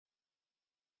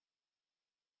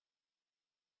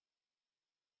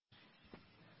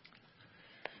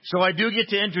So I do get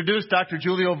to introduce Dr.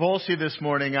 Julio Volcy this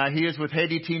morning. He is with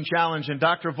Haiti Teen Challenge, and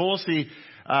Dr. Volcy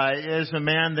is a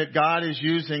man that God is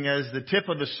using as the tip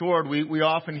of the sword. We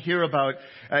often hear about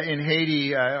in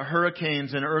Haiti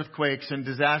hurricanes and earthquakes and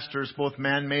disasters, both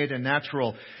man-made and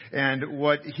natural. And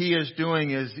what he is doing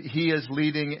is he is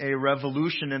leading a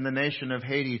revolution in the nation of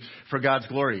Haiti for God's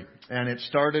glory. And it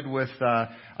started with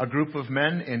a group of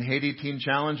men in Haiti Teen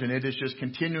Challenge, and it is just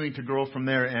continuing to grow from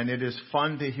there. And it is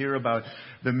fun to hear about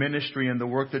the ministry and the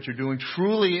work that you're doing.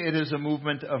 Truly, it is a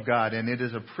movement of God, and it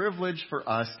is a privilege for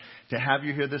us to have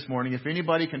you here this morning. If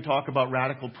anybody can talk about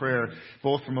radical prayer,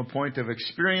 both from a point of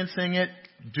experiencing it,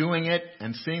 doing it,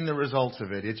 and seeing the results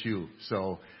of it, it's you.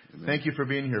 So thank you for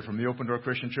being here from the Open Door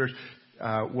Christian Church.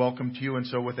 Welcome to you. And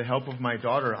so with the help of my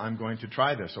daughter, I'm going to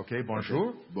try this. Okay? Bonjour.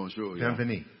 Okay. Bonjour.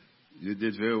 Bienvenue. You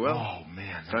did very well. Oh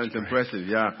man, sounds great. Impressive.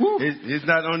 Yeah, he's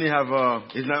not only have a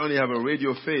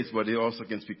radio face, but he also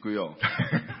can speak Creole.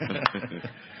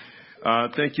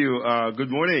 Thank you.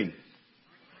 Good morning.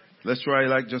 Let's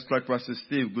try just like Pastor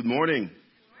Steve. Good morning.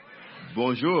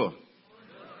 Bonjour.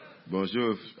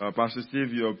 Bonjour, Pastor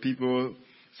Steve. Your people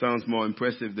sounds more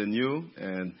impressive than you,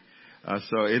 and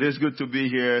so it is good to be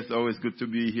here. It's always good to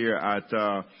be here at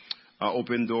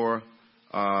Open Door.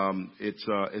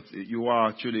 You are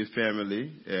actually a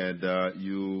family, and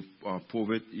you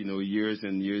prove it, years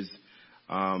and years,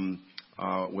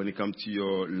 when it comes to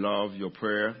your love, your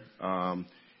prayer,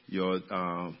 your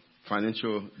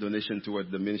financial donation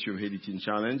toward the ministry of Haiti Teen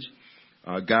Challenge.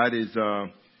 God is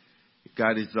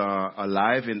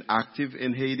alive and active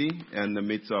in Haiti in the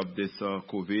midst of this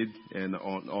COVID and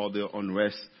on all the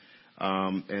unrest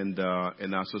in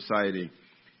our society.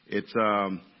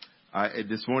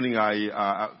 This morning,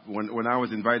 when I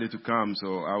was invited to come,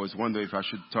 so I was wondering if I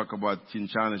should talk about Teen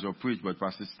Challenge or preach, but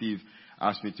Pastor Steve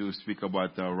asked me to speak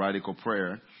about radical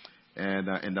prayer,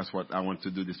 and that's what I want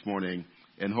to do this morning.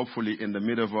 And hopefully, in the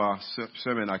middle of our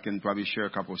sermon, I can probably share a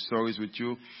couple of stories with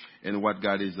you and what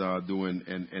God is doing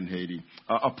in Haiti.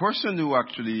 A person who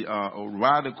actually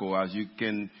radical, as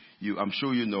I'm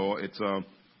sure you know, it's a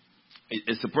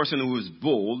person who is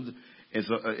bold.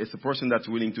 It's a person that's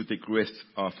willing to take risks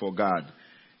for God.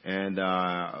 And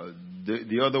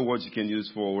the other words you can use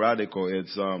for radical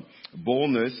is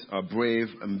boldness, brave,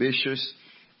 ambitious,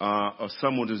 or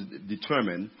someone who's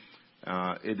determined.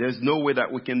 There's no way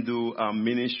that we can do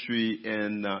ministry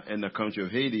in the country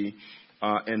of Haiti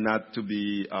and not to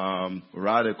be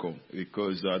radical,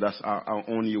 because that's our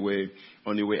only way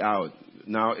out.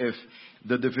 Now, if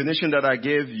the definition that I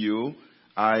gave you,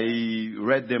 I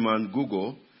read them on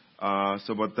Google.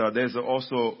 But there's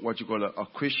also what you call a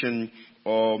Christian,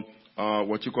 or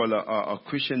what you call a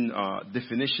Christian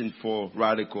definition for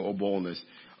radical or boldness.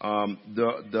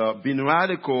 The being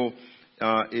radical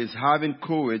is having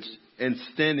courage and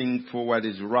standing for what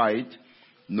is right,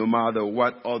 no matter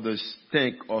what others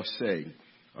think or say.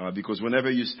 Because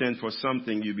whenever you stand for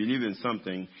something, you believe in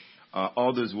something,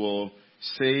 others will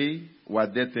say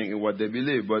what they think and what they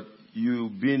believe. But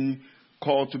you've been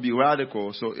called to be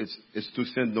radical, so it's to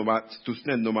stand no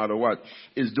matter what.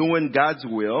 It's doing God's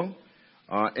will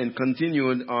and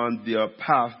continuing on the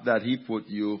path that He put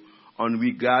you on,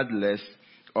 regardless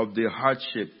of the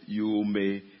hardship you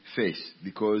may face.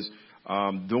 Because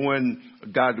doing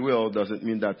God's will doesn't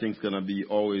mean that things gonna be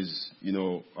always,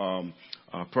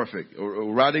 perfect.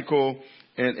 Radical,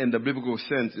 in the biblical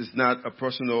sense, is not a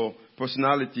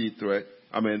personality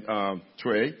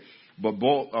trait. But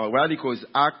radical is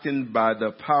acting by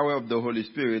the power of the Holy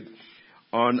Spirit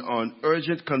on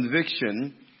urgent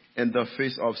conviction in the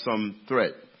face of some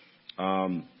threat.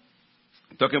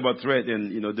 Talking about threat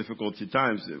in difficulty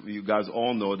times, you guys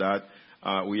all know that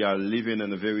we are living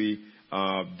in a very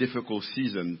difficult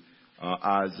season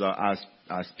as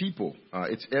people.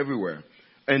 It's everywhere,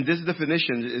 and this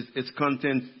definition is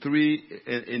contains three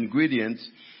ingredients.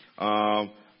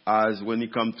 As when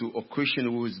it comes to a Christian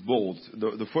who is bold.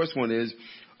 The first one is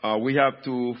we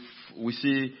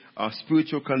see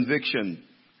spiritual conviction,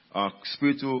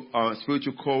 spiritual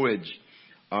courage,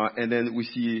 and then we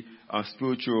see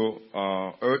spiritual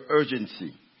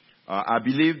urgency. I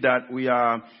believe that we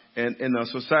are in a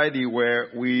society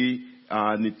where we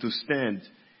need to stand.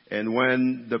 And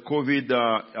when the COVID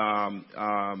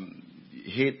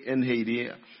hit in Haiti,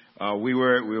 we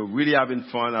were really having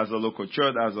fun as a local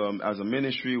church, as a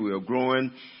ministry. We are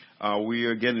growing. We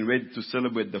are getting ready to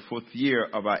celebrate the 4th year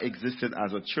of our existence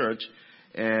as a church,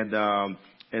 and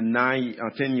 9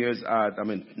 years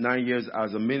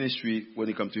as a ministry when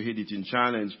it comes to Haiti Teen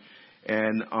Challenge.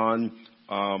 And on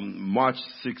March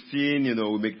 16,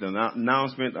 we make the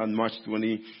announcement. On March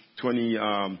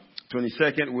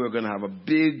 22nd, we're going to have a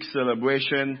big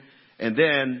celebration. And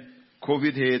then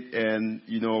COVID hit, and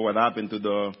you know what happened to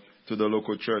the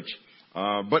local church.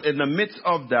 But in the midst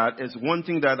of that, it's one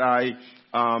thing that I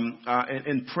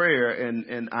in prayer,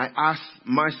 and I ask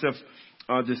myself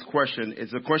this question.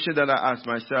 It's a question that I ask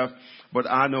myself, but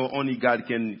I know only God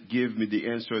can give me the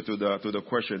answer to the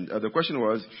question. The question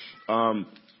was,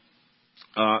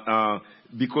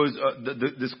 because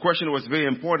this question was very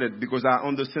important, because I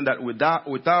understand that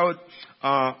without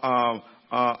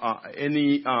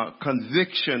any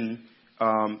conviction,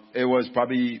 it was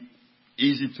probably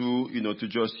easy to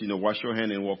just wash your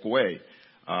hand and walk away.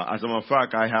 As a matter of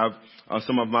fact, I have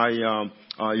some of my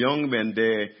young men.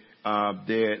 They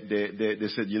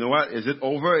said, you know what? Is it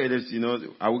over? It is.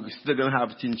 Are we still going to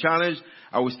have Teen Challenge?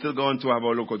 Are we still going to have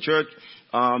our local church?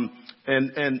 And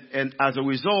as a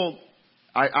result,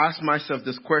 I asked myself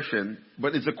this question,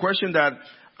 but it's a question that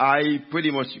I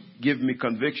pretty much give me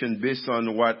conviction based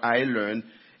on what I learned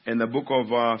in the book of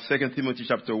 2 Timothy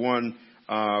chapter 1,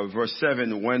 verse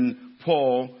 7, when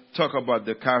Paul talk about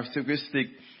the characteristic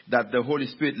that the Holy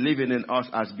Spirit living in us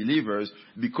as believers.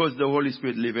 Because the Holy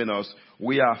Spirit live in us,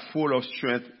 we are full of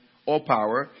strength or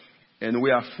power, and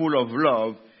we are full of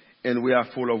love, and we are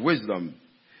full of wisdom.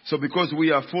 So because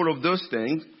we are full of those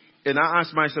things, and I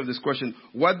ask myself this question,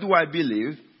 what do I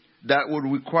believe that would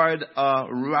require a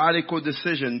radical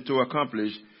decision to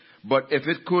accomplish, but if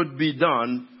it could be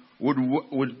done, would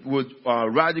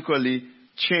radically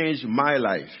change my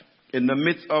life? In the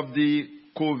midst of the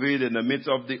COVID, in the midst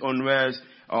of the unrest,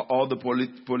 all the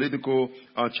political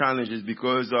challenges,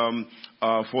 because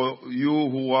for you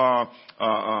who are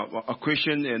a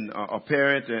Christian and a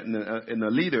parent and a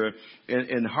leader,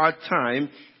 in hard time,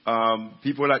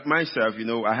 people like myself,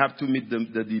 I have to meet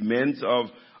the demands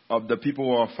of the people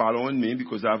who are following me,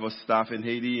 because I have a staff in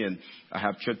Haiti and I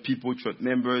have church people, church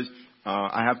members.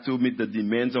 I have to meet the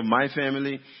demands of my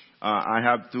family. I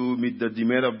have to meet the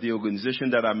demand of the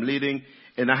organization that I'm leading,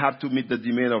 and I have to meet the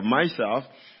demand of myself.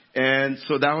 And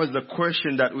so that was the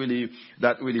question that really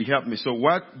helped me. So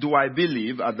what do I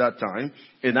believe at that time?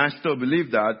 And I still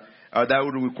believe that that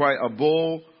would require a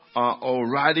bold or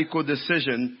radical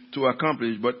decision to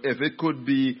accomplish. But if it could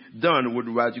be done, would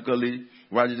radically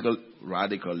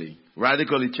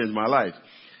change my life.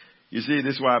 You see,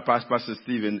 this is why I passed Pastor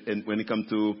Steve, and when it comes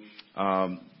to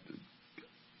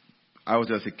I was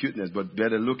just a cuteness, but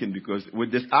better looking, because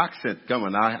with this accent, come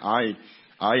on,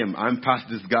 I'm past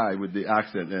this guy with the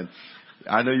accent, and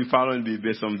I know you're following me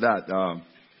based on that.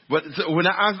 But so when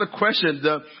I asked the question,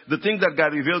 the thing that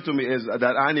God revealed to me is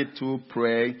that I need to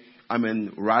pray,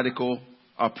 radical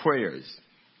prayers.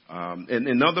 And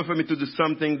in order for me to do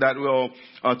something that will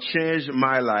change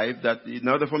my life, that in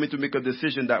order for me to make a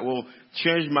decision that will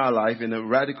change my life in a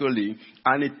radically,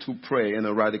 I need to pray in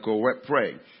a radical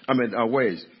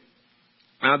ways.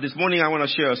 This morning I want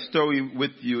to share a story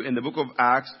with you in the book of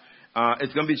Acts.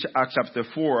 It's going to be Acts chapter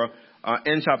 4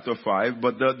 and chapter 5.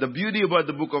 But the beauty about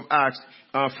the book of Acts,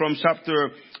 from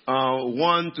chapter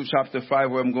 1 to chapter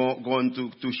 5, where I'm going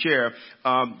to share,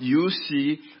 you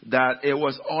see that it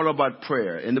was all about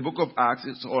prayer. In the book of Acts,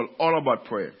 it's all about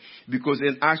prayer. Because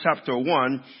in Acts chapter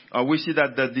 1, we see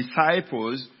that the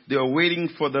disciples, they were waiting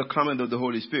for the coming of the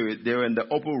Holy Spirit. They were in the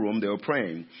upper room, they were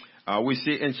praying. We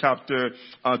see in chapter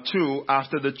 2,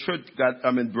 after the church got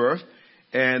birth,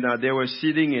 and they were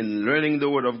sitting and learning the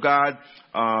Word of God.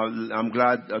 I'm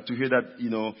glad to hear that,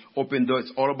 open door.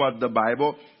 It's all about the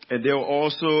Bible. And they were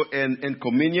also in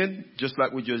communion, just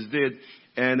like we just did.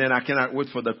 And then I cannot wait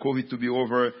for the COVID to be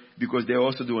over, because they're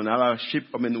also doing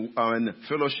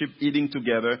fellowship, eating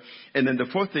together. And then the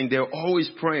fourth thing, they're always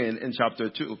praying in chapter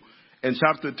 2. In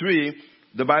chapter 3,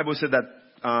 the Bible said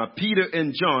that Peter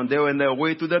and John, they were on their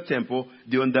way to the temple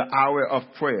during the hour of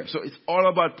prayer. So it's all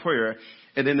about prayer.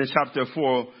 And then in chapter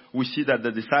 4, we see that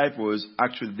the disciples,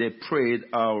 actually, they prayed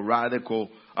a radical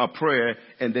prayer,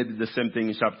 and they did the same thing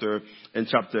in chapter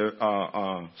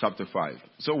 5.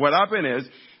 So what happened is,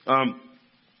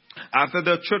 after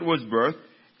the church was birthed,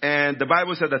 and the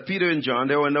Bible said that Peter and John,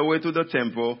 they were on their way to the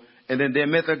temple, and then they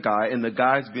met a guy, and the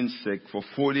guy's been sick for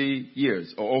 40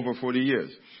 years, or over 40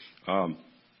 years.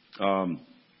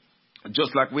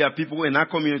 Just like we have people in our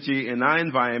community, in our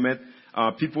environment,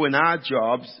 people in our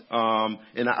jobs,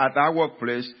 at our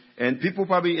workplace, and people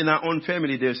probably in our own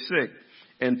family, they're sick.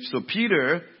 And so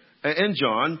Peter and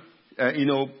John,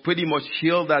 pretty much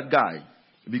healed that guy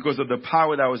because of the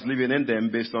power that was living in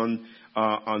them, based on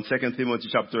 2 Timothy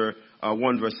chapter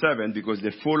 1 verse 7, because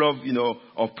they're full of,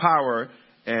 of power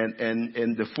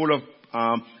and they're full of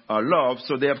love.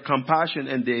 So they have compassion,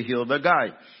 and they heal the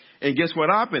guy. And guess what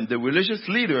happened? The religious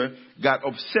leader got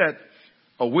upset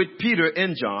with Peter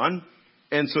and John,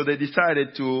 and so they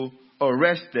decided to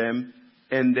arrest them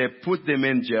and they put them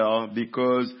in jail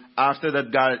because after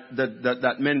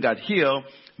that man got healed,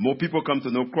 more people come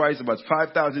to know Christ. About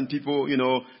 5,000 people,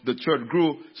 the church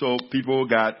grew. So people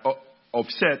got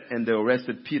upset and they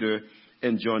arrested Peter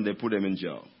and John. They put them in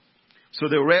jail. So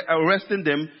they arrested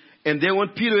them and they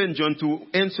want Peter and John to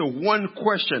answer one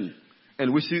question.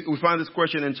 And we find this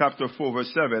question in chapter 4,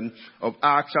 verse 7 of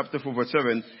Acts chapter 4, verse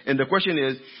 7. And the question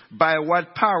is, by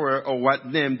what power or what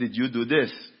name did you do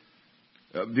this?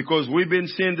 Because we've been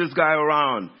seeing this guy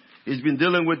around. He's been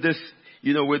dealing with this,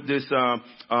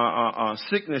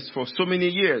 sickness for so many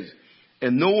years.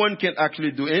 And no one can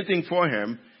actually do anything for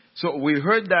him. So we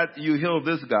heard that you healed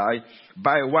this guy.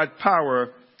 By what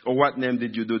power or what name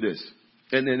did you do this?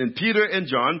 And then Peter and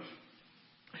John,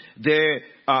 they're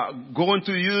going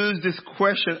to use this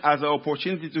question as an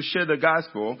opportunity to share the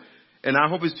gospel. And I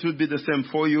hope it should be the same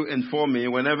for you and for me.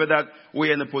 Whenever that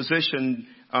we're in a position,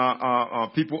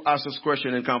 people ask us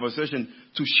questions in conversation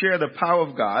to share the power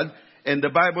of God. And the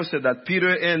Bible said that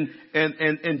Peter and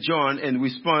John, and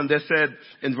respond, they said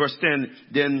in verse 10,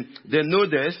 then know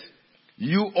this,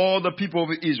 you all the people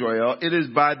of Israel, it is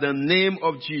by the name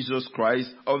of Jesus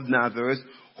Christ of Nazareth,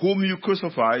 whom you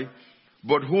crucified,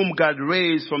 but whom God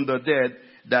raised from the dead,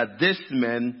 that this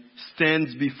man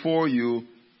stands before you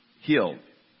healed.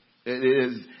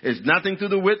 It's nothing to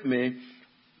do with me.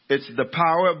 It's the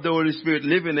power of the Holy Spirit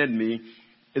living in me.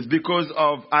 It's because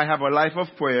I have a life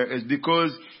of prayer. It's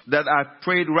because that I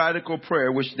prayed radical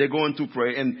prayer, which they're going to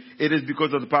pray. And it is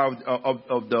because of the power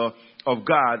of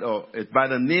God, or by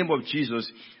the name of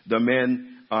Jesus, the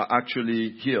man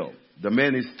actually healed. The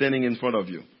man is standing in front of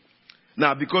you.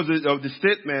 Now, because of the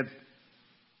statement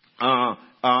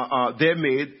they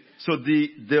made, so the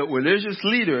religious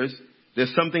leaders,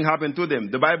 there's something happened to them.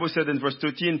 The Bible said in verse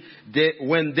 13,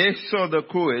 when they saw the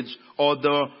courage or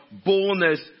the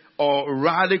boldness or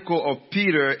radical of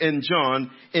Peter and John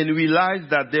and realized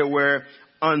that they were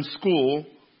unschooled,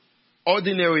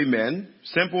 ordinary men,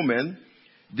 simple men,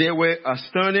 they were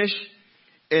astonished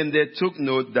and they took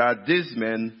note that these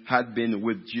men had been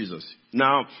with Jesus.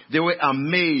 Now, they were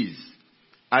amazed.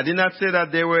 I did not say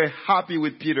that they were happy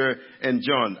with Peter and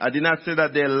John. I did not say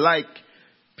that they liked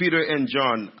Peter and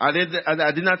John. I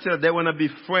did not say that they want to be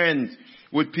friends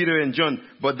with Peter and John.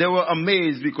 But they were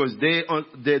amazed because they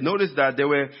noticed that they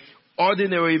were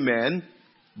ordinary men.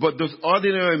 But those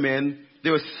ordinary men,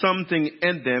 there was something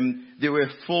in them. They were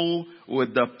full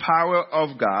with the power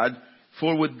of God,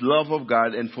 full with love of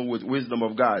God, and full with wisdom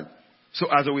of God. So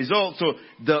as a result,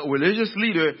 the religious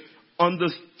leader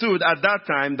understood at that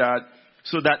time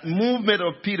that movement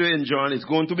of Peter and John is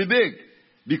going to be big,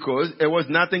 because it was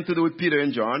nothing to do with Peter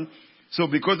and John. So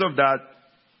because of that,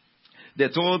 they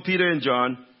told Peter and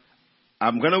John,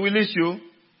 I'm going to release you,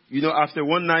 after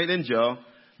one night in jail,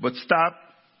 but stop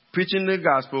preaching the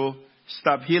gospel,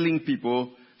 stop healing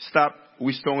people, stop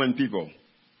restoring people.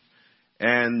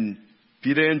 And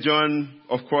Peter and John,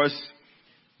 of course,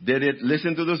 they didn't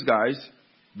listen to those guys,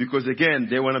 because again,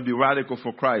 they want to be radical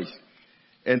for Christ.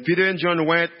 And Peter and John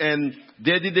went and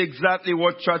they did exactly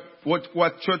what church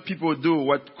people do,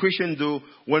 what Christians do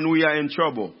when we are in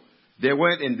trouble. They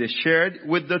went and they shared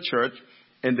with the church,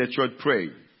 and the church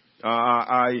prayed.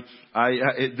 One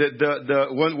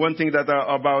thing that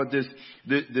about this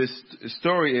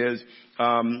story is,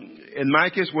 in my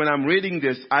case, when I'm reading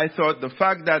this, I thought the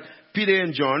fact that Peter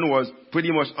and John was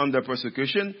pretty much under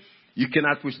persecution, you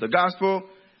cannot preach the gospel,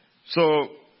 so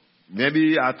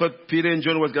maybe I thought Peter and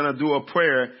John was going to do a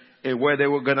prayer where they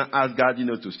were going to ask God,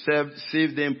 to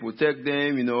save them, protect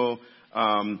them,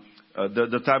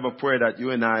 the type of prayer that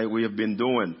you and we have been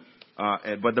doing.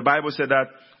 But the Bible said that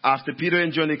after Peter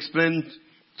and John explained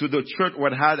to the church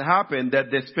what had happened,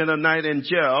 that they spent a night in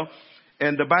jail,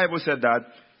 and the Bible said that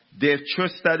their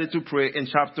church started to pray in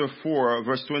chapter 4,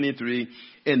 verse 23,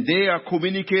 and they are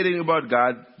communicating about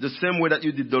God the same way that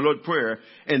you did the Lord's Prayer.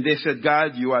 And they said,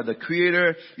 God, you are the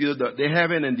creator, you are the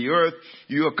heaven and the earth,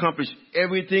 you accomplished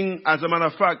everything. As a matter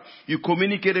of fact, you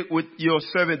communicated with your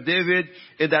servant David,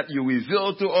 and that you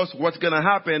revealed to us what's going to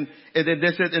happen. And then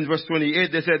they said in verse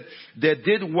 28, they said, they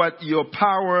did what your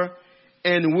power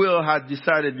and will had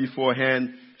decided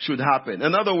beforehand should happen.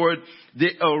 In other words,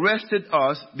 they arrested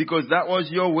us because that was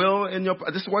your will and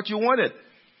this is what you wanted.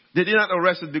 They did not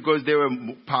arrest us because they were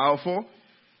powerful.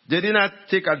 They did not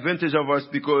take advantage of us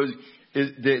because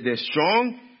they're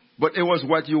strong, but it was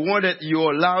what you wanted. You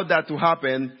allowed that to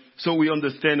happen, so we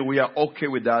understand we are okay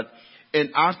with that.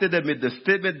 And after they made the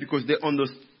statement, because they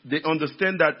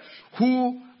understand that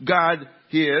who God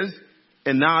is,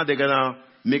 and now they're going to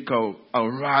make a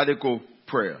radical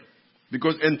prayer.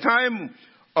 Because in time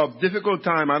of difficult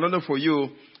time, I don't know for you,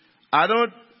 I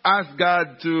don't asked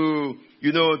God to,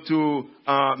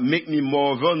 make me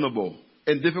more vulnerable.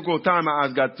 In difficult time, I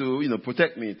asked God to,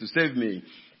 protect me, to save me,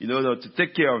 to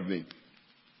take care of me.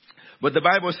 But the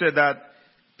Bible said that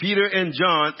Peter and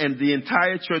John and the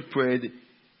entire church prayed.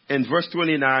 In verse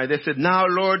 29, they said, "Now,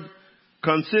 Lord,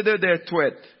 consider their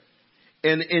threat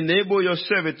and enable your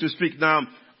servant to speak." Now,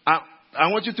 I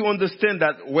want you to understand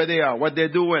that where they are, what they're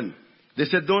doing. They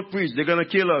said, "Don't preach. They're going to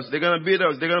kill us. They're going to beat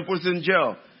us. They're going to put us in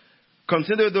jail."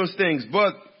 Consider those things,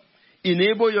 but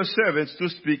enable your servants to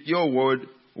speak your word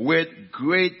with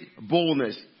great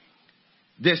boldness.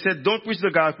 They said, "Don't preach the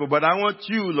gospel, but I want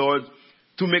you, Lord,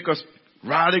 to make us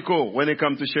radical when it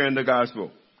comes to sharing the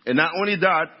gospel." And not only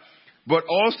that, but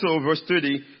also, verse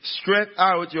 30, "Stretch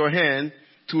out your hand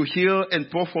to heal and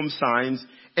perform signs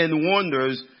and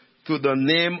wonders through the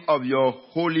name of your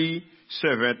holy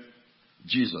servant,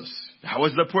 Jesus." That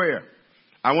was the prayer.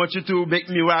 I want you to make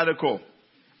me radical.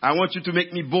 I want you to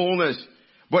make me boldness.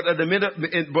 But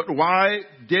why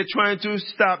they're trying to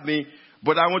stop me,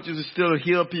 but I want you to still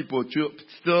heal people, to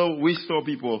still restore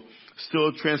people,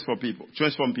 still transform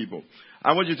people.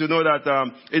 I want you to know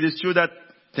that it is true that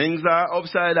things are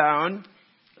upside down.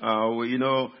 We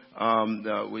know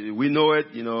it,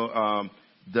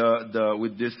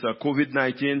 with this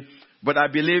COVID-19. But I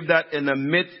believe that in the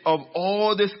midst of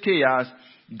all this chaos,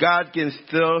 God can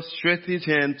still stretch his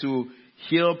hand to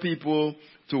heal people,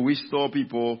 to restore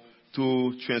people,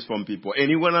 to transform people. And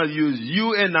he want to use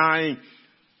you and I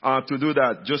to do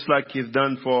that, just like he's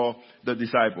done for the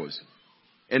disciples.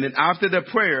 And then after the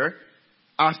prayer,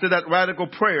 after that radical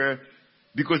prayer,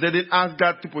 because they didn't ask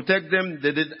God to protect them,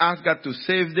 they didn't ask God to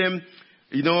save them,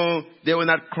 they were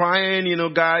not crying,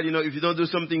 "God, if you don't do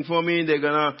something for me, they're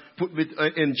going to put me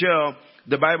in jail."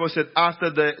 The Bible said after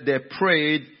they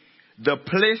prayed, the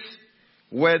place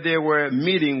where they were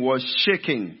meeting was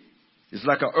shaking. It's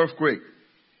like an earthquake.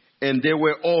 And they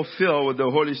were all filled with the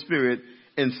Holy Spirit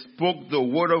and spoke the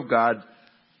word of God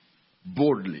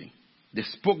boldly. They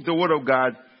spoke the word of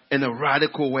God in a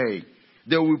radical way.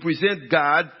 They represent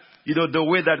God, the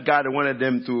way that God wanted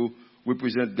them to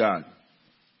represent God.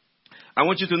 I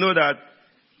want you to know that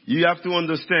you have to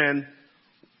understand,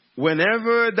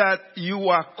 whenever that you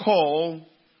are called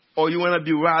or you want to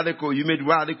be radical, you made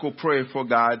radical prayer for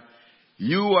God,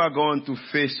 you are going to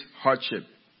face hardship.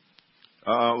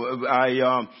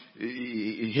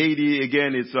 Haiti,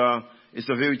 again, it's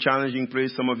a very challenging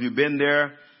place. Some of you been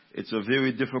there. It's a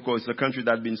very difficult. It's a country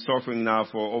that's been suffering now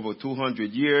for over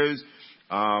 200 years.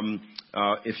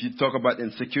 If you talk about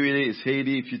insecurity, it's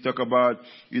Haiti. If you talk about,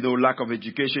 lack of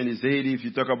education, it's Haiti. If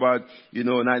you talk about,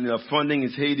 not enough funding,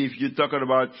 it's Haiti. If you're talking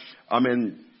about,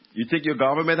 you think your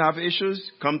government have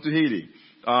issues, come to Haiti.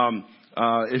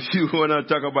 If you want to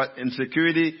talk about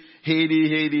insecurity,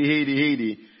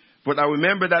 Haiti. But I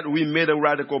remember that we made a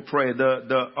radical prayer.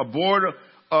 A board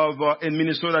of in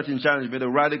Minnesota Teen Challenge made a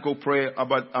radical prayer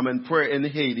about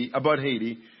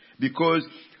Haiti, because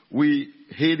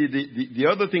the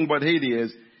other thing about Haiti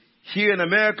is, here in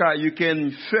America you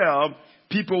can fail,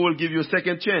 people will give you a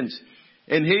second chance.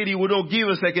 In Haiti we don't give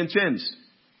a second chance.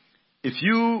 If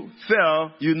you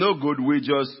fail, you're no good, we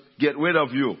just get rid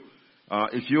of you.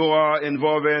 If you are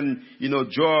involved in,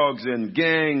 drugs and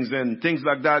gangs and things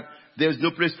like that, there's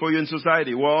no place for you in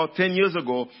society. Well, 10 years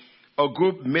ago, a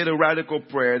group made a radical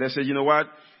prayer. They said, what?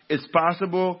 It's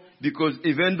possible, because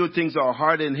even though things are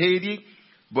hard in Haiti,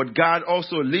 but God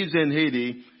also lives in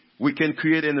Haiti, we can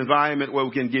create an environment where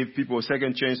we can give people a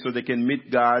second chance so they can meet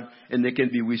God and they can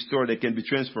be restored, they can be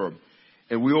transformed.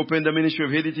 And we opened the ministry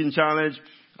of Haiti Teen Challenge.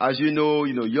 As you know,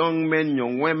 young men,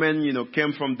 young women,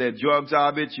 came from their drugs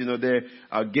habits, their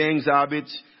gangs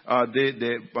habits,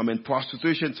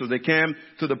 prostitution. So they came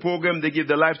to the program, they give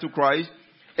their life to Christ.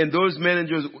 And those men and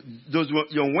those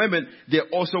young women, they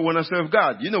also want to serve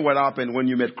God. You know what happened when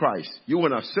you met Christ. You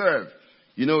want to serve.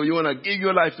 You want to give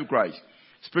your life to Christ,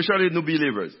 especially new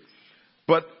believers.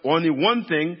 But only one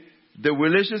thing, the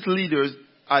religious leaders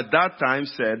at that time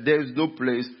said there is no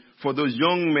place for those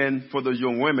young men, for those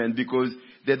young women, because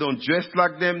they don't dress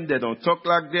like them, they don't talk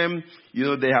like them,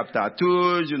 they have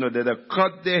tattoos, they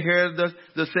cut their hair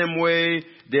the same way.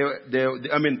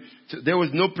 There was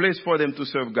no place for them to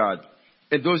serve God.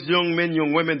 And those young men,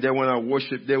 young women, they want to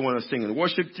worship, they want to sing in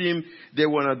worship team, they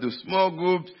want to do small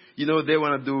groups, they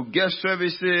want to do guest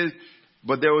services,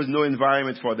 but there was no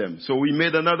environment for them. So we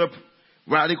made another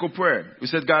radical prayer. We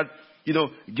said, God,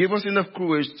 give us enough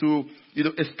courage to,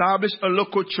 establish a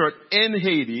local church in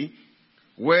Haiti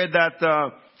where that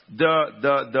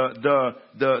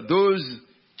those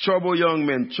troubled young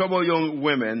men, troubled young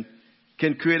women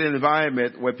can create an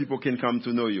environment where people can come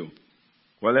to know you.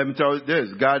 Well, let me tell you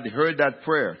this. God heard that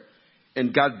prayer.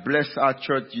 And God bless our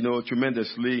church,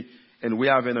 tremendously. And we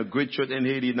have a great church in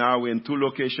Haiti now. We're in 2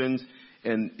 locations.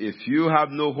 And if you have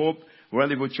no hope,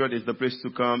 Rendezvous Church is the place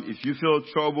to come. If you feel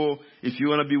trouble, if you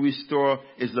want to be restored,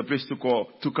 it's the place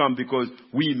to come, because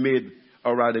we made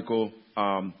a radical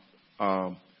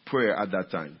prayer at that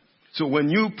time. So when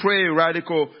you pray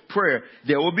radical prayer,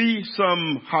 there will be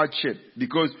some hardship,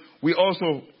 because we're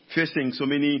also facing so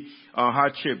many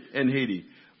hardship in Haiti.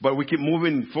 But we keep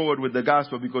moving forward with the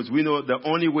gospel, because we know the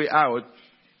only way out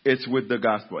is with the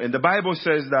gospel. And the Bible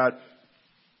says that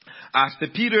after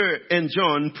Peter and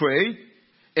John prayed,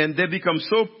 and they become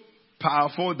so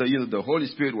powerful, the Holy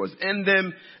Spirit was in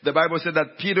them. The Bible said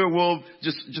that Peter will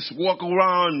just walk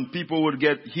around, people would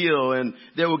get healed, and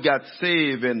they will get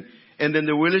saved. And then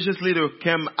the religious leader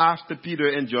came after Peter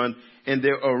and John, and they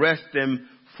arrest them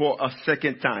for a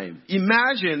second time.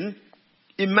 Imagine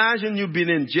you've been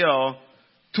in jail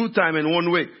 2 times in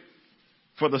 1 week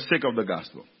for the sake of the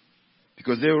gospel,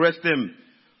 because they arrest them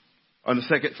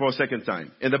for a second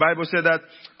time. And the Bible said that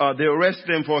they arrest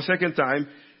them for a second time,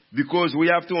 because we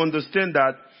have to understand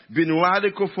that being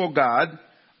radical for God,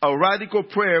 a radical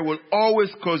prayer will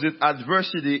always cause it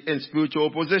adversity and spiritual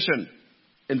opposition.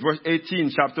 In verse 18,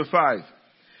 chapter 5,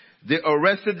 they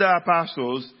arrested the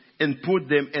apostles and put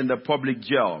them in the public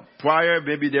jail. Prior,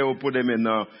 maybe they will put them in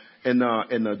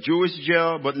a Jewish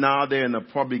jail, but now they're in a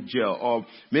public jail. Or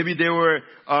maybe they were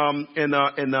in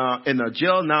a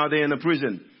jail, now they're in a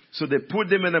prison. So they put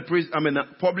them in a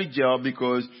public jail,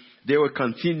 because they will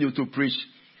continue to preach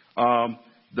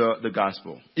the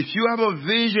gospel. If you have a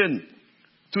vision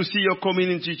to see your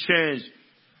community change,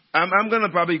 I'm going to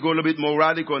probably go a little bit more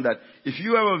radical on that. If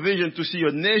you have a vision to see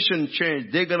your nation change,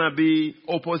 there's going to be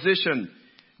opposition.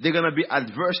 There's going to be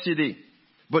adversity.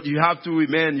 But you have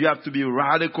to be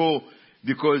radical,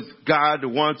 because God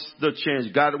wants the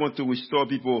change. God wants to restore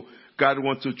people. God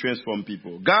wants to transform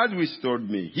people. God restored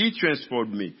me. He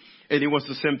transformed me. And He wants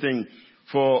the same thing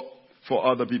for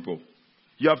other people.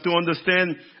 You have to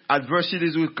understand,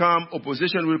 adversities will come,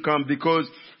 opposition will come, because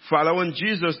following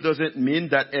Jesus doesn't mean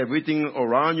that everything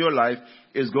around your life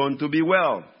is going to be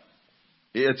well.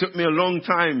 It took me a long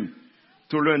time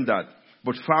to learn that.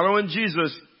 But following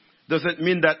Jesus doesn't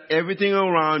mean that everything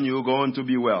around you is going to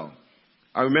be well.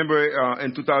 I remember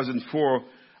in 2004,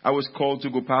 I was called to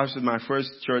go pastor my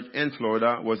first church in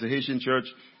Florida. It was a Haitian church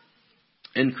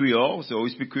in Creole, so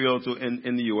we speak Creole too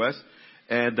in the U.S.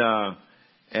 My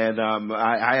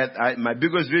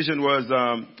biggest vision was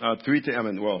 3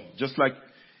 things. Just like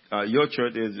your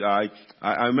church is.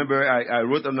 I remember I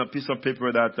wrote on a piece of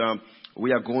paper that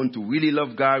we are going to really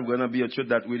love God. We're going to be a church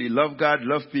that really love God,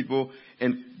 love people,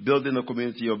 and building a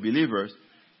community of believers.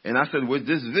 And I said, with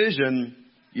this vision,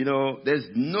 there's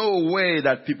no way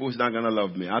that people is not going to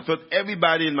love me. I thought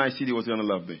everybody in my city was going to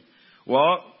love me.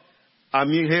 Well, I'm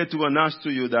here to announce to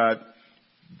you that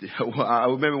I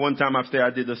remember one time after I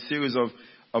did a series of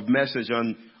message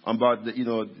about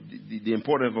the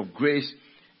importance of grace,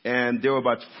 and there were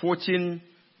about 14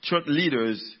 church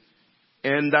leaders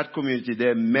in that community.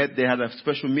 They had a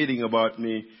special meeting about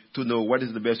me to know what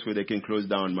is the best way they can close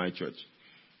down my church.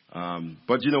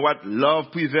 But you know what?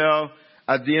 Love prevailed.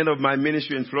 At the end of my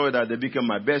ministry in Florida, they became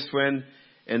my best friend,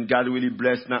 and God really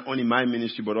blessed not only my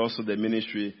ministry but also the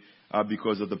ministry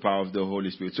because of the power of the Holy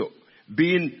Spirit. So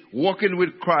walking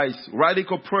with Christ,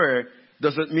 radical prayer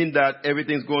doesn't mean that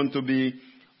everything's going to be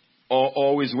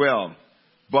always well,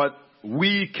 but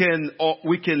we can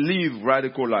live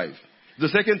radical life. The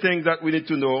second thing that we need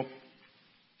to know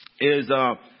is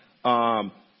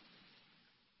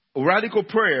radical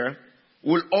prayer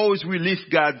will always release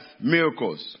God's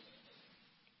miracles.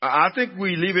 I think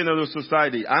we live in a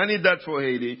society. I need that for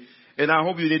Haiti, and I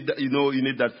hope you need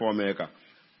that for America.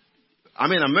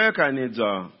 America needs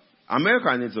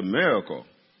a miracle.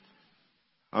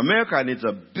 America needs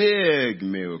a big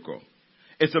miracle.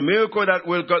 It's a miracle that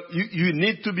you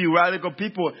need to be radical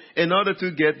people in order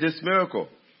to get this miracle.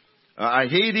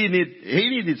 Haiti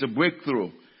needs a breakthrough,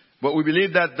 but we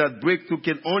believe that breakthrough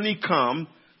can only come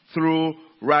through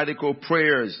radical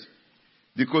prayers.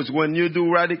 Because when you do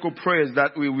radical prayers,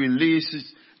 that will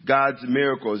release God's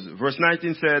miracles. Verse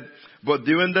 19 said, but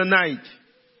during the night,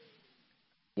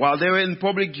 while they were in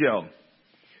public jail,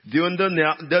 during the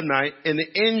night, and the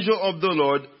angel of the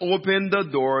Lord opened the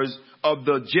doors of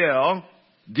the jail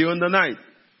during the night.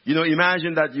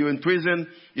 Imagine that you're in prison,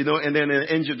 and then an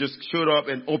angel just showed up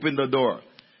and opened the door,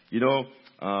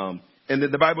 and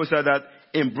then the Bible said that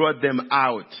and brought them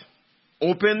out.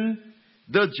 Opened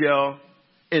the jail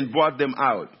and brought them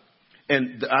out.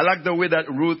 And I like the way that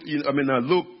Luke,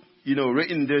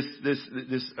 written this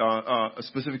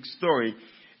specific story.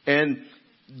 And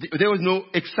there was no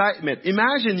excitement.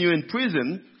 Imagine you in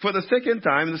prison for the second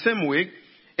time in the same week,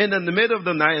 and in the middle of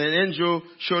the night an angel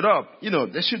showed up.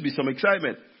 There should be some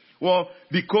excitement. Well,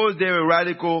 because they were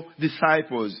radical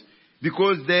disciples,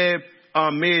 because they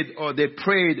they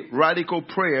prayed radical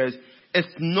prayers,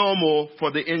 it's normal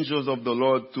for the angels of the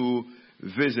Lord to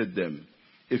visit them.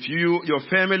 If your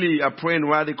family are praying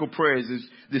radical prayers,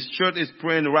 this church is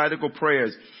praying radical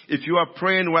prayers. If you are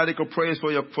praying radical prayers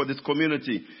for this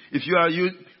community, if you are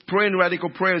praying radical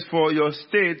prayers for your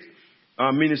state,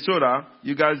 Minnesota,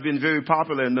 you guys been very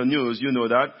popular in the news, you know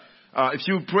that. If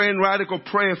you praying radical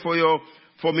prayer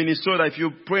for Minnesota, if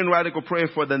you praying radical prayer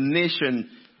for the nation,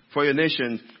 for your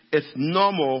nation, it's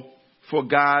normal for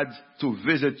God to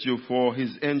visit you, for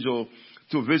His angel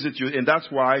to visit you, and that's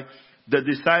why the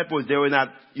disciples, they were not,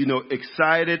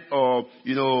 excited or,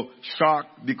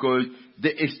 shocked because they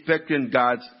expecting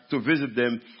God to visit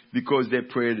them because they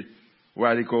prayed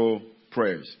radical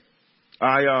prayers.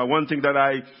 One thing that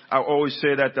I always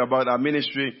say that about our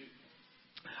ministry,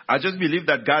 I just believe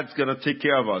that God's going to take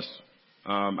care of us.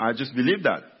 I just believe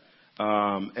that.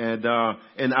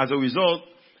 And as a result,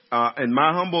 in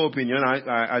my humble opinion,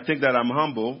 I think that I'm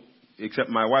humble, except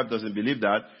my wife doesn't believe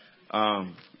that.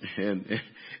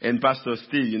 And Pastor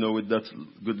Steve, with that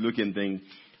good looking thing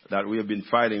that we have been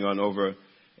fighting on over.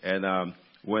 And,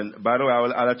 by the way,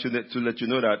 I'll let you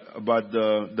know that about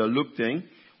the look thing.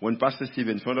 When Pastor Steve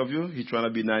in front of you, he's trying to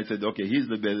be nice, said, okay, he's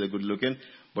the better good looking.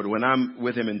 But when I'm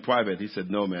with him in private, he said,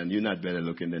 no man, you're not better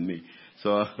looking than me.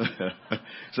 So,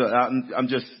 I'm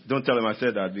just, don't tell him I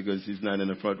said that because he's not in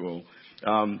the front row.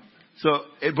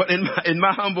 But in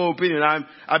my humble opinion,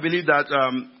 I believe that,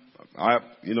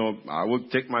 I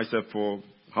would take myself for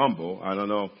humble. I don't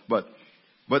know. But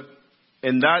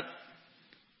in that,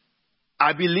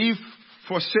 I believe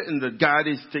for certain that God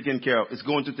is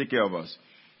going to take care of us.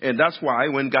 And that's why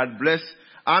when God bless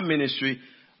our ministry,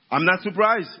 I'm not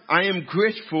surprised. I am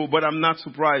grateful, but I'm not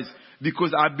surprised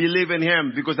because I believe in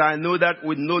Him, because I know that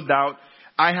with no doubt,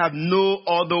 I have no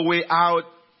other way out.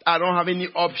 I don't have any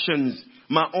options.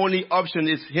 My only option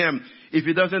is Him. If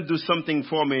He doesn't do something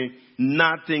for me,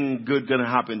 nothing good gonna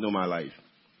happen to my life.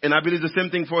 And I believe the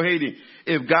same thing for Haiti.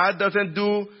 If God doesn't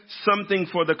do something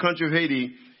for the country of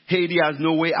Haiti, Haiti has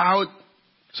no way out.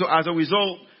 So as a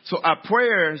result, our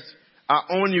prayers are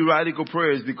only radical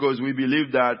prayers because we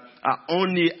believe that our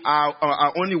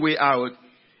only way out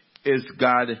is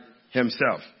God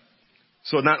Himself.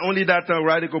 So not only that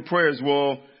radical prayers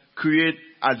will create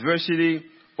adversity,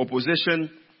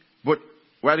 opposition, but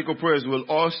radical prayers will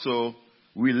also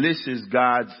release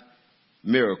God's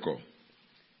miracle.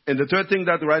 And the third thing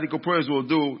that the radical prayers will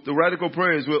do, the radical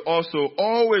prayers will also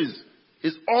always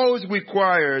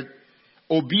required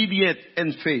obedient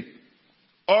and faith.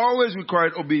 Always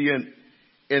required obedient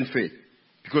and faith.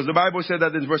 Because the Bible said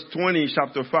that in verse 20,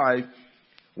 chapter 5,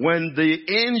 when the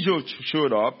angel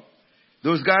showed up,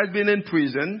 those guys been in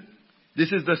prison.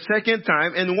 This is the second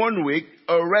time in 1 week,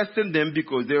 arresting them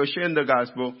because they were sharing the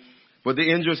gospel. But the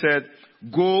angel said,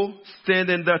 go stand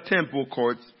in the temple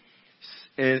courts,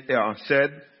 and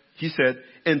he said,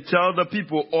 and tell the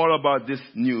people all about this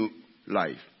new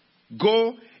life.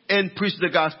 Go and preach the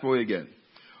gospel again.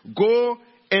 Go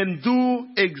and do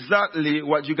exactly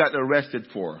what you got arrested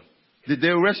for. Did they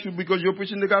arrest you because you're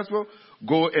preaching the gospel?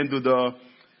 Go and do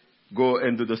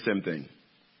the same thing.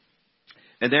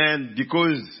 And then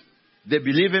because they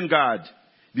believe in God,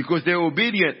 because they're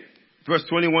obedient, verse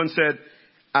 21 said,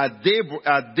 at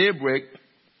daybreak,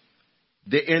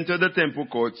 they entered the temple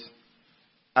courts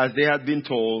as they had been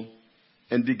told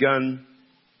and began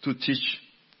to teach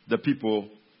the people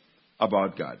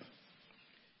about God.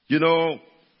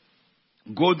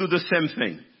 Go do the same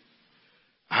thing.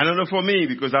 I don't know for me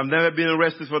because I've never been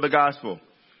arrested for the gospel.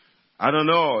 I don't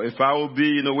know if I will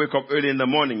be, wake up early in the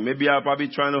morning. Maybe I'll probably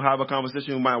try to have a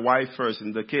conversation with my wife first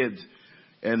and the kids.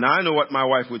 And I know what my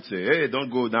wife would say. Hey, don't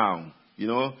go down.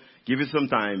 Give it some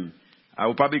time. I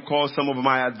will probably call some of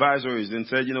my advisors and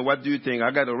say, what do you think?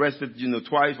 I got arrested,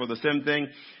 twice for the same thing.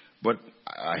 But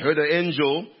I heard an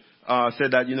angel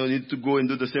said that, need to go and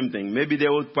do the same thing. Maybe they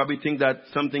would probably think that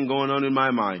something going on in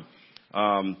my mind.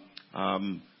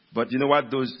 But you know what?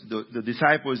 The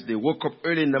disciples, they woke up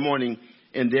early in the morning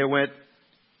and they went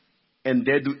and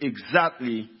they do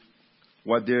exactly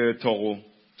what they're told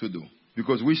to do.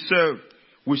 Because we serve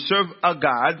a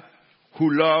God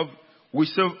we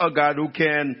serve a God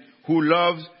who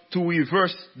loves to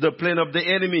reverse the plan of the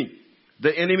enemy.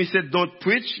 The enemy said, don't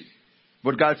preach,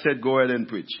 but God said, go ahead and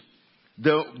preach.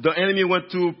 The enemy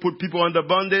wants to put people under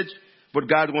bondage, but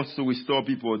God wants to restore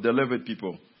people, deliver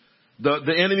people.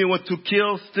 The enemy wants to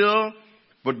kill still,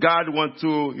 but God wants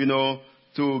to,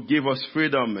 to give us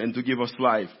freedom and to give us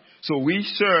life. So we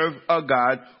serve a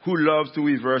God who loves to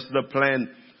reverse the plan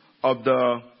of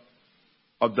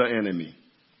the enemy.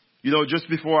 You know, just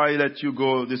before I let you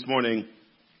go this morning,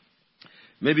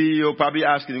 maybe you're probably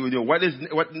asking, you know,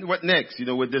 what next? You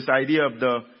know, with this idea of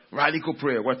the radical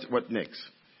prayer, what next?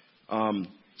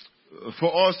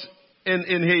 For us in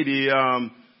Haiti,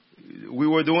 we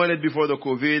were doing it before the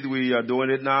COVID. We are doing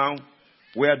it now.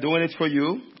 We are doing it for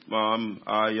you.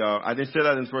 I didn't say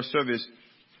that in first service.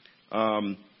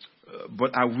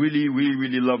 But I really, really,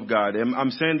 really love God. And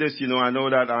I'm saying this, you know, I know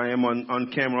that I am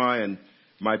on camera and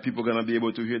my people are going to be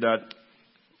able to hear that.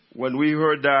 When we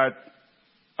heard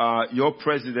that your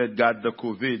president got the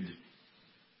COVID,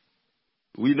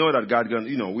 we know that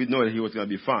we know that he was going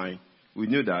to be fine. We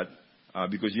knew that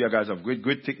because you guys have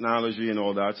great technology and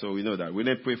all that, so we know that. We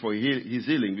didn't pray for his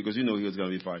healing because he was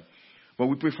going to be fine. But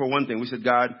we prayed for one thing. We said,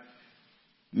 God,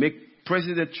 make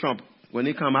President Trump, when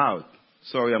he come out,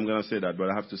 sorry, I'm going to say that, but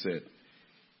I have to say it.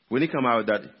 When he come out,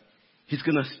 that he's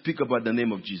going to speak about the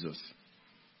name of Jesus.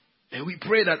 And we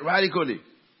prayed that radically.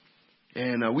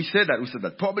 And we said that. We said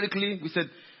that publicly. We said,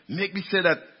 make me say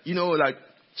that, you know, like,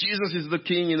 Jesus is the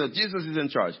king, you know, Jesus is in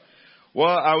charge.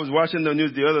 Well, I was watching the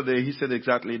news the other day. He said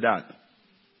exactly that.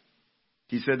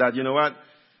 He said that, you know what?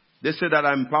 They said that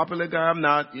I'm popular guy. I'm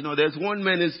not. You know, there's one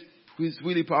man who's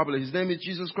really popular. His name is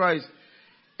Jesus Christ.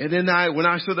 And then when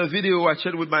I saw the video, I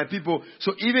shared with my people.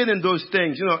 So even in those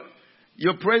things, you know,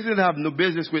 your president have no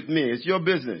business with me. It's your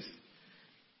business.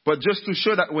 But just to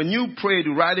show that when you pray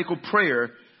the radical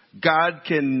prayer, God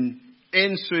can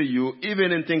answer you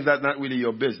even in things that are not really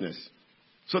your business.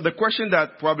 So the question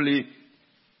that probably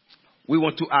we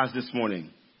want to ask this morning,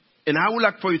 and I would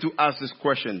like for you to ask this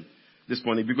question this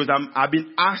morning because I've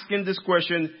been asking this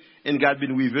question and God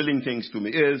been revealing things to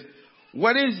me, is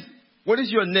what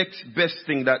is your next best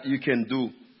thing that you can do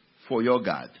for your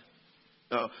God?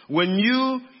 When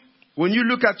you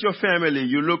look at your family,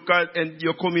 you look at and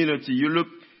your community, you look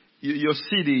your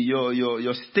city,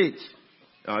 your state,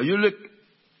 you look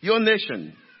your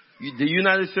nation, the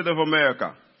United States of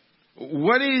America.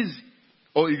 What is,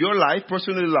 or your life,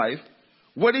 personal life,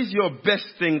 what is your best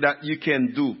thing that you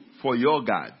can do for your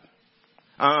God?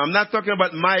 I'm not talking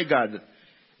about my God.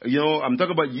 You know, I'm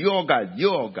talking about your God,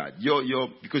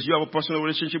 because you have a personal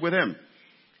relationship with Him.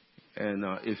 And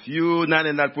if you're not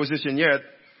in that position yet,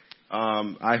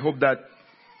 I hope that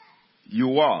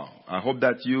you are. I hope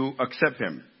that you accept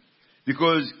Him.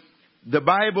 Because the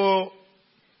Bible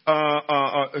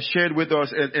shared with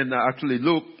us, and actually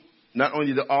Luke, not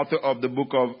only the author of the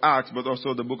book of Acts, but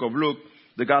also the book of Luke,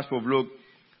 the Gospel of Luke,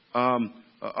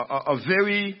 a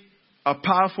very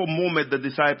powerful moment the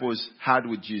disciples had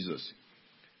with Jesus.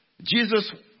 Jesus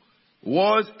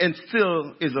was and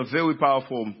still is a very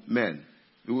powerful man.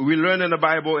 We learn in the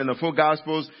Bible, in the four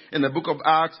Gospels, in the book of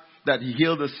Acts, that He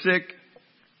healed the sick,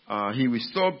 He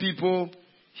restored people,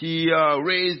 He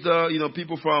raised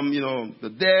people from the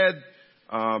dead.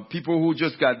 People who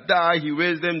just got died, He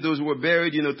raised them. Those who were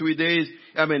buried, 3 days.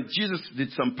 I mean, Jesus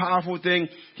did some powerful thing.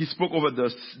 He spoke over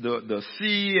the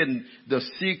sea, and the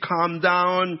sea calmed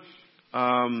down.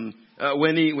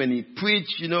 When he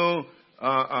preached,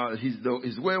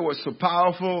 his word was so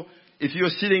powerful. If you're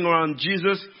sitting around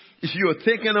Jesus, if you're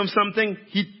thinking of something,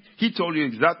 he told you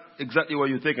exactly what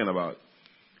you're thinking about.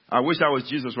 I wish I was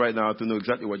Jesus right now to know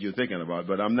exactly what you're thinking about,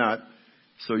 but I'm not.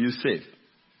 So you're safe.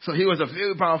 So He was a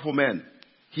very powerful man.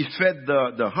 He fed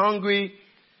the hungry,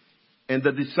 and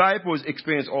the disciples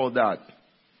experienced all that.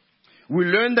 We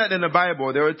learn that in the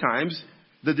Bible, there are times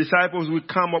the disciples would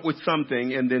come up with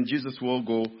something, and then Jesus will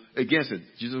go against it.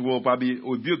 Jesus will probably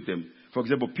rebuke them. For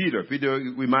example, Peter. Peter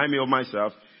remind me of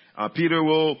myself. Peter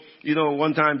will,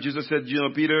 one time Jesus said,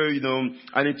 Peter,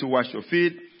 I need to wash your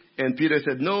feet. And Peter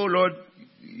said, no, Lord,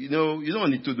 you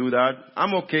don't need to do that.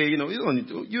 I'm okay. You don't need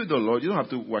to. You don't, Lord. You don't have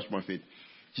to wash my feet.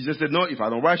 Jesus said, no, if I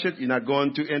don't wash it, you're not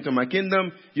going to enter my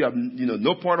kingdom. You have,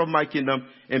 no part of my kingdom.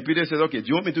 And Peter said, okay, do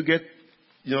you want me to get,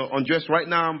 undressed right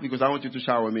now? Because I want you to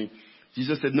shower me.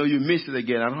 Jesus said, no, you missed it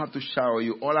again. I don't have to shower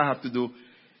you. All I have to do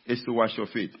is to wash your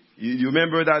feet. You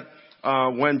remember that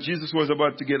when Jesus was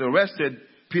about to get arrested,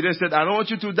 Peter said, I don't want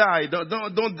you to die.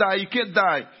 Don't die. You can't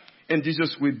die. And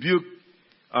Jesus rebuked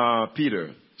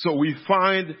Peter. So we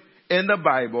find in the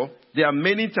Bible, there are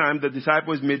many times the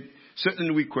disciples made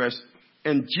certain requests,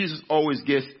 and Jesus always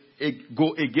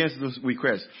go against those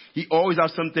requests. He always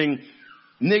has something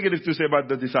negative to say about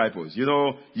the disciples.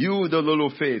 You the little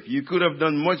faith. You could have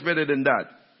done much better than that.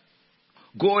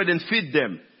 Go ahead and feed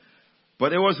them. But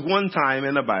there was one time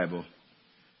in the Bible,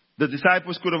 the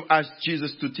disciples could have asked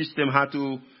Jesus to teach them how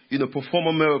to, perform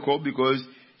a miracle, because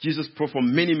Jesus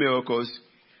performed many miracles.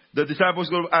 the disciples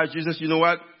go to ask Jesus, you know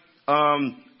what?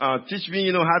 Teach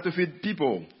me, how to feed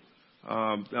people.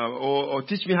 Or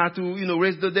teach me how to,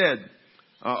 raise the dead.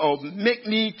 Or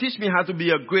teach me how to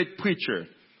be a great preacher.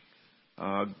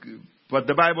 But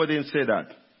the Bible didn't say that.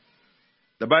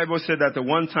 The Bible said that at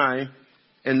one time,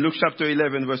 in Luke chapter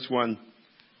 11, verse 1,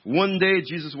 one day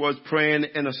Jesus was praying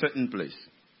in a certain place.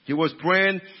 He was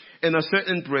praying in a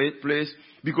certain place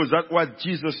because that's what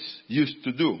Jesus used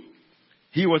to do.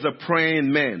 He was a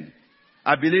praying man.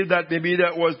 I believe that maybe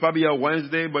that was probably a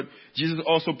Wednesday, but Jesus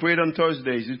also prayed on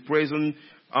Thursdays. He prays on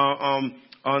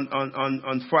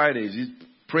Fridays. He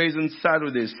prays on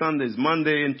Saturdays, Sundays,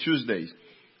 Monday, and Tuesdays.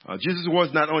 Jesus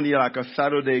was not only like a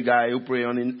Saturday guy who prayed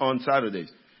on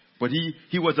Saturdays, but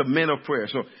he was a man of prayer.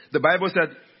 So the Bible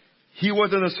said he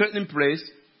was in a certain place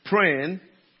praying,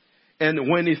 and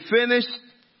when he finished,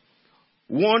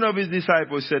 one of his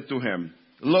disciples said to him,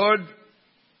 Lord,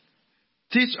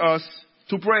 teach us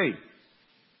to pray.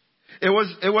 It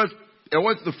was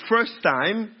the first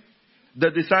time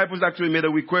the disciples actually made a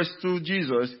request to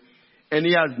Jesus, and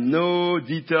he has no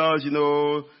details, he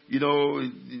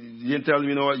didn't tell him,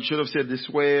 you should have said this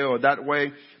way or that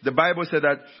way. The Bible said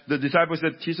that the disciples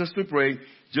said, teach us to pray,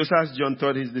 just as John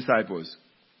taught his disciples.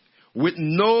 With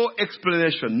no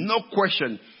explanation, no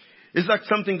question. It's like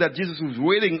something that Jesus was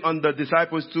waiting on the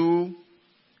disciples to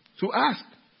ask.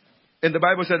 And the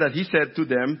Bible said that he said to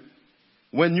them,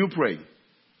 when you pray.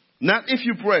 Not if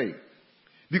you pray.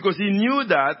 Because he knew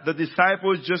that the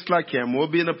disciples, just like him, will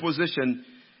be in a position,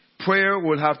 prayer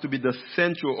will have to be the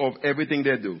central of everything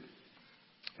they do.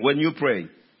 When you pray.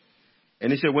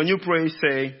 And he said, when you pray,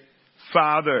 say,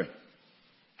 Father,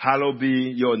 hallowed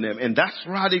be your name. And that's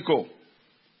radical.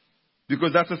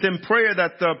 Because that's the same prayer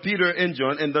that Peter and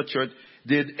John in the church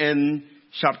did in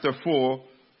chapter 4,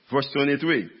 verse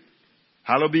 23.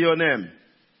 Hallowed be your name.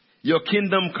 Your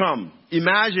kingdom come.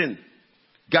 Imagine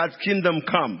God's kingdom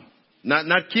come.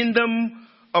 Not kingdom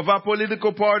of our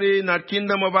political party, not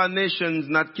kingdom of our nations,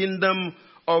 not kingdom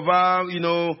of our,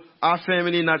 our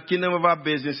family, not kingdom of our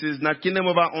businesses, not kingdom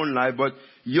of our own life, but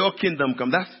your kingdom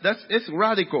come. It's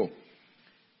radical.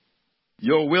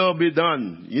 Your will be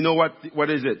done. You know what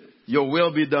is it? Your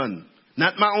will be done.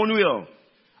 Not my own will.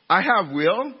 I have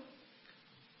will.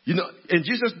 And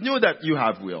Jesus knew that you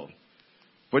have will.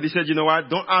 But he said, you know what?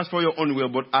 Don't ask for your own will,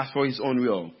 but ask for his own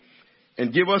will.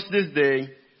 And give us this day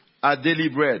our daily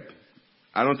bread.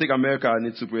 I don't think America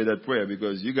needs to pray that prayer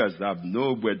because you guys have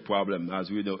no bread problem, as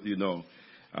we know.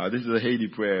 This is a Haiti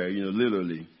prayer,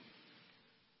 literally.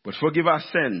 But forgive our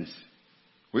sins.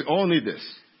 We all need this.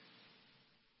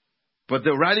 But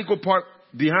the radical part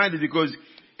behind it, because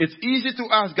it's easy to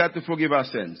ask God to forgive our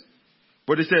sins.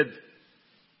 But he said,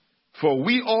 for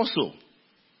we also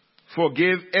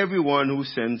forgive everyone who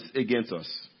sins against us.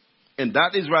 And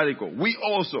that is radical. We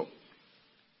also.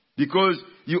 Because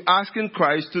you asking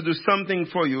Christ to do something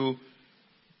for you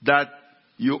that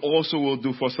you also will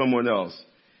do for someone else.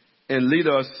 And lead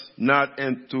us not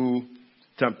into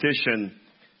temptation.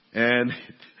 And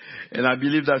I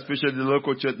believe that especially the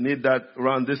local church need that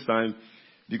around this time.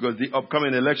 Because the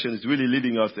upcoming election is really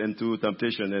leading us into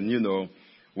temptation. And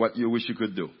what you wish you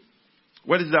could do.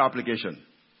 What is the application?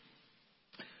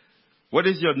 What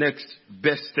is your next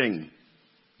best thing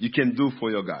you can do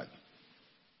for your God?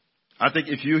 I think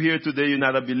if you're here today, you're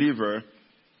not a believer.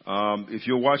 If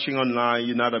you're watching online,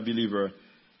 you're not a believer.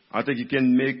 I think you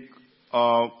can make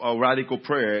a radical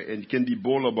prayer and you can be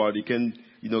bold about it. You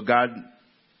can,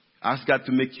 ask God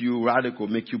to make you radical,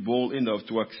 make you bold enough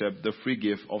to accept the free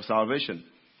gift of salvation.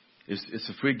 It's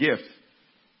a free gift.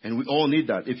 And we all need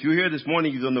that. If you're here this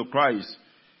morning, you don't know Christ,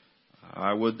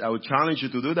 I would challenge you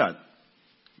to do that.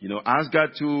 Ask God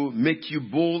to make you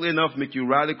bold enough, make you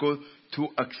radical to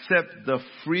accept the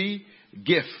free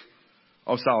gift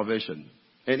of salvation.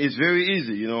 And it's very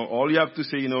easy. All you have to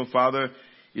say, Father,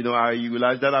 I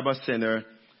realize that I'm a sinner.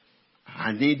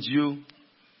 I need you.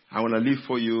 I want to live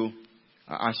for you.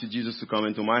 I ask you, Jesus, to come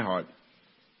into my heart.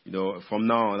 From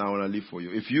now on, I want to live for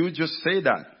you. If you just say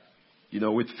that,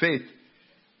 with faith,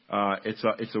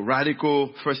 it's a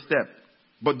radical first step.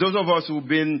 But those of us who've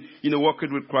been,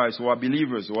 walking with Christ, who are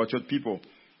believers, who are church people,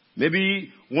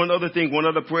 maybe one other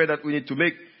prayer that we need to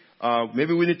make,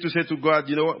 maybe we need to say to God,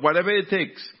 whatever it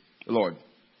takes, Lord,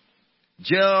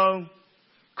 jail,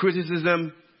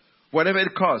 criticism, whatever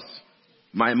it costs,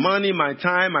 my money, my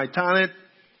time, my talent,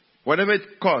 whatever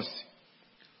it costs,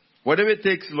 whatever it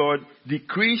takes, Lord,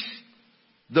 decrease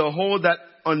the hold that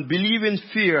unbelieving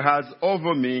fear has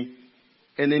over me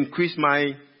and increase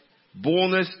my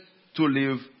boldness to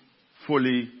live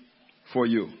fully for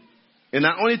you. And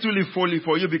not only to live fully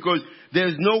for you, because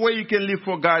there's no way you can live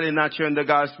for God and not sharing the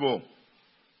gospel.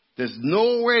 There's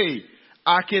no way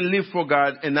I can live for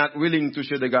God and not willing to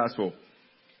share the gospel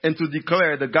and to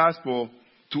declare the gospel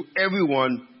to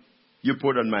everyone you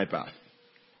put on my path.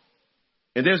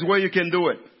 And there's where you can do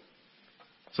it.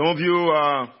 Some of you,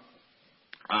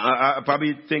 I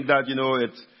probably think that,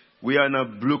 we are in a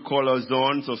blue collar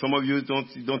zone. So some of you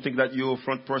don't think that you're a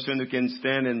front person who can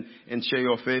stand and share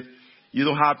your faith. You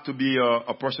don't have to be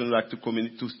a person who like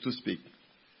to speak.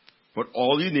 But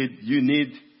all you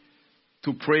need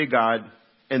to pray God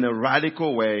in a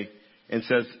radical way and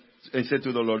say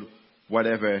to the Lord,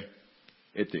 whatever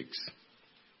it takes.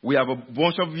 We have a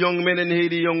bunch of young men in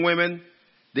Haiti, young women.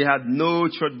 They had no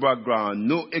church background,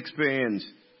 no experience.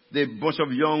 They're a bunch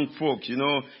of young folks,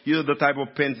 the type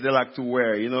of pants they like to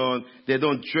wear, They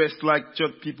don't dress like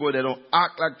church people. They don't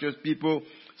act like church people.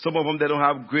 Some of them, they don't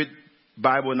have great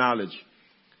Bible knowledge.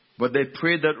 But they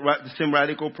prayed the same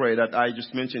radical prayer that I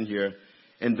just mentioned here.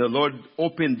 And the Lord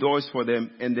opened doors for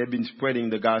them, and they've been spreading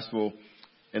the gospel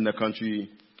in the country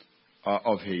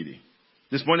of Haiti.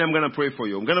 This morning I'm going to pray for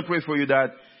you. I'm going to pray for you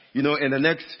that, in the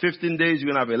next 15 days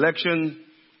you're going to have election.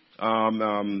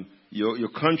 Your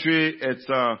country,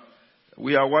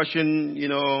 we are watching,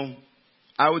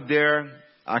 out there.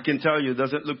 I can tell you, it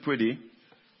doesn't look pretty.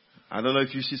 I don't know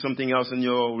if you see something else in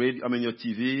your your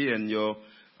TV and your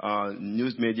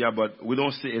news media, but we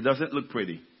don't see, it doesn't look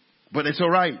pretty. But it's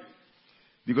alright.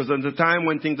 Because at the time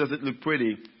when things doesn't look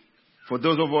pretty, for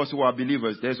those of us who are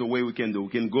believers, there's a way we can do. We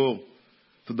can go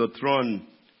to the throne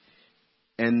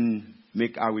and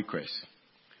make our requests.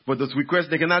 But those requests,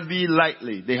 they cannot be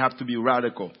lightly. They have to be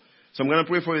radical. So I'm going to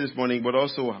pray for you this morning, but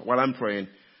also while I'm praying,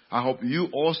 I hope you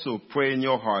also pray in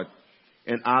your heart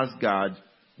and ask God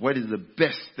what is the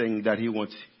best thing that He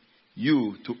wants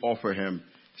you to offer Him,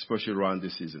 especially around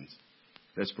these seasons.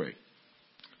 Let's pray.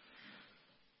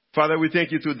 Father, we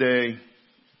thank you today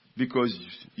because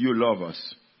you love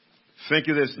us. Thank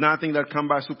you there's nothing that comes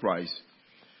by surprise.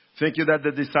 Thank you that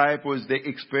the disciples, they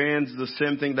experienced the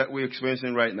same thing that we're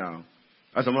experiencing right now.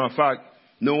 As a matter of fact,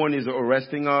 no one is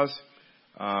arresting us.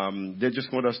 They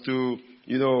just want us to,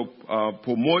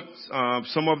 promote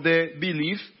some of their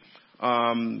belief.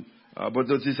 But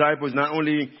the disciples, not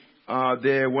only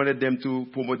they wanted them to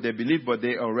promote their belief, but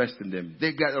they arrested them.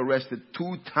 They got arrested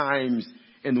 2 times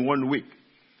in 1 week.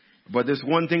 But there's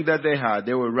one thing that they had.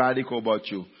 They were radical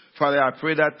about you. Father, I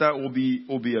pray that will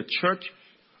be a church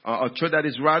that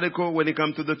is radical when it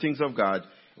comes to the things of God,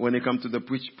 when it comes to the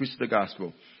preach the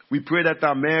gospel. We pray that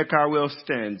America will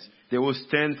stand. They will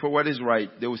stand for what is right.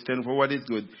 They will stand for what is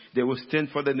good. They will stand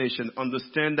for the nation.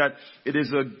 Understand that it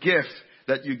is a gift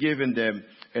that you've given them,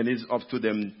 and it's up to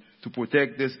them to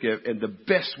protect this gift. And the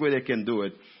best way they can do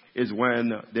it is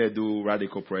when they do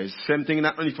radical prayers. Same thing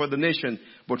not only for the nation,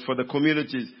 but for the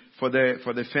communities, for their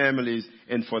families,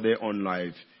 and for their own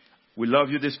life. We love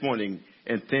you this morning,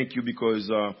 and thank you because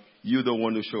you're the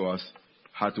one to show us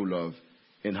how to love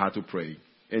and how to pray.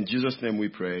 In Jesus' name we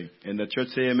pray. And the church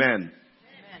say amen.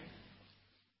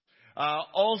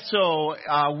 Also,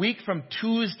 a week from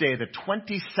Tuesday, the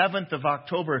 27th of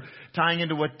October, tying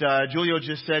into what Julio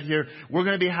just said here, we're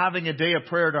going to be having a day of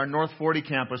prayer at our North 40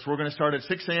 campus. We're going to start at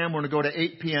 6 a.m. We're going to go to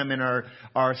 8 p.m. And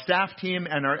our staff team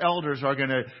and our elders are going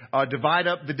to divide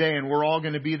up the day, and we're all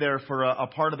going to be there for a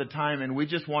part of the time. And we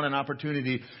just want an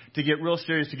opportunity to get real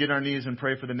serious, to get on our knees and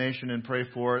pray for the nation and pray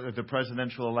for the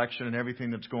presidential election and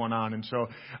everything that's going on. And so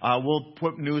we'll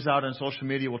put news out on social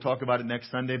media. We'll talk about it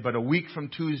next Sunday. But a week from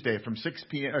Tuesday, from 6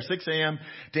 a.m.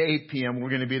 to 8 p.m. We're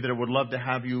going to be there. Would love to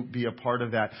have you be a part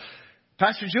of that.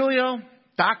 Pastor Julio,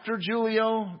 Dr.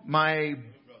 Julio, my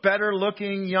better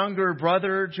looking younger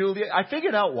brother Julio. I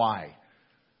figured out why.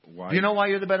 Why? Do you know why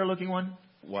you're the better looking one?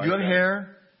 Why? You have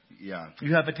hair. Yeah.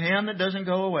 You have a tan that doesn't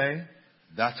go away.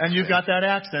 And you've got that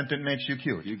accent that makes you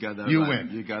cute. You got that. You right.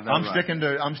 win. You got that.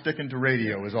 I'm sticking to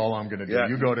radio is all I'm going to do. Yeah.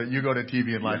 You go to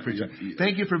TV and live preaching.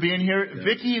 Thank you for being here. Yeah.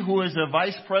 Vicky, who is the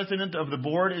vice president of the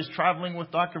board, is traveling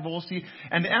with Dr. Volcy,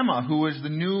 and Emma, who is the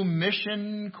new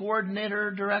mission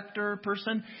coordinator, director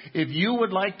person. If you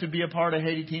would like to be a part of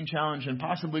Haiti Teen Challenge and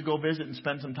possibly go visit and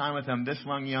spend some time with them, this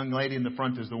young lady in the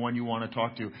front is the one you want to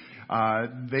talk to.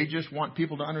 They just want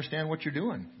people to understand what you're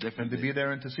doing. Definitely. And to be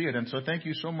there and to see it. And so thank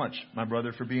you so much, my brother,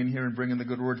 for being here and bringing the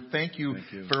good word. Thank you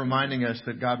for reminding us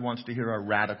that God wants to hear our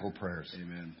radical prayers.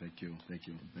 Amen. Thank you. Thank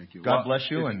you. Thank you. God bless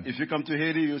you. If you come to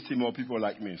Haiti, you'll see more people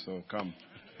like me. So come.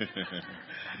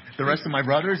 The rest of my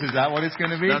brothers, is that what it's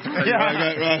going to be? That's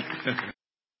right. Right.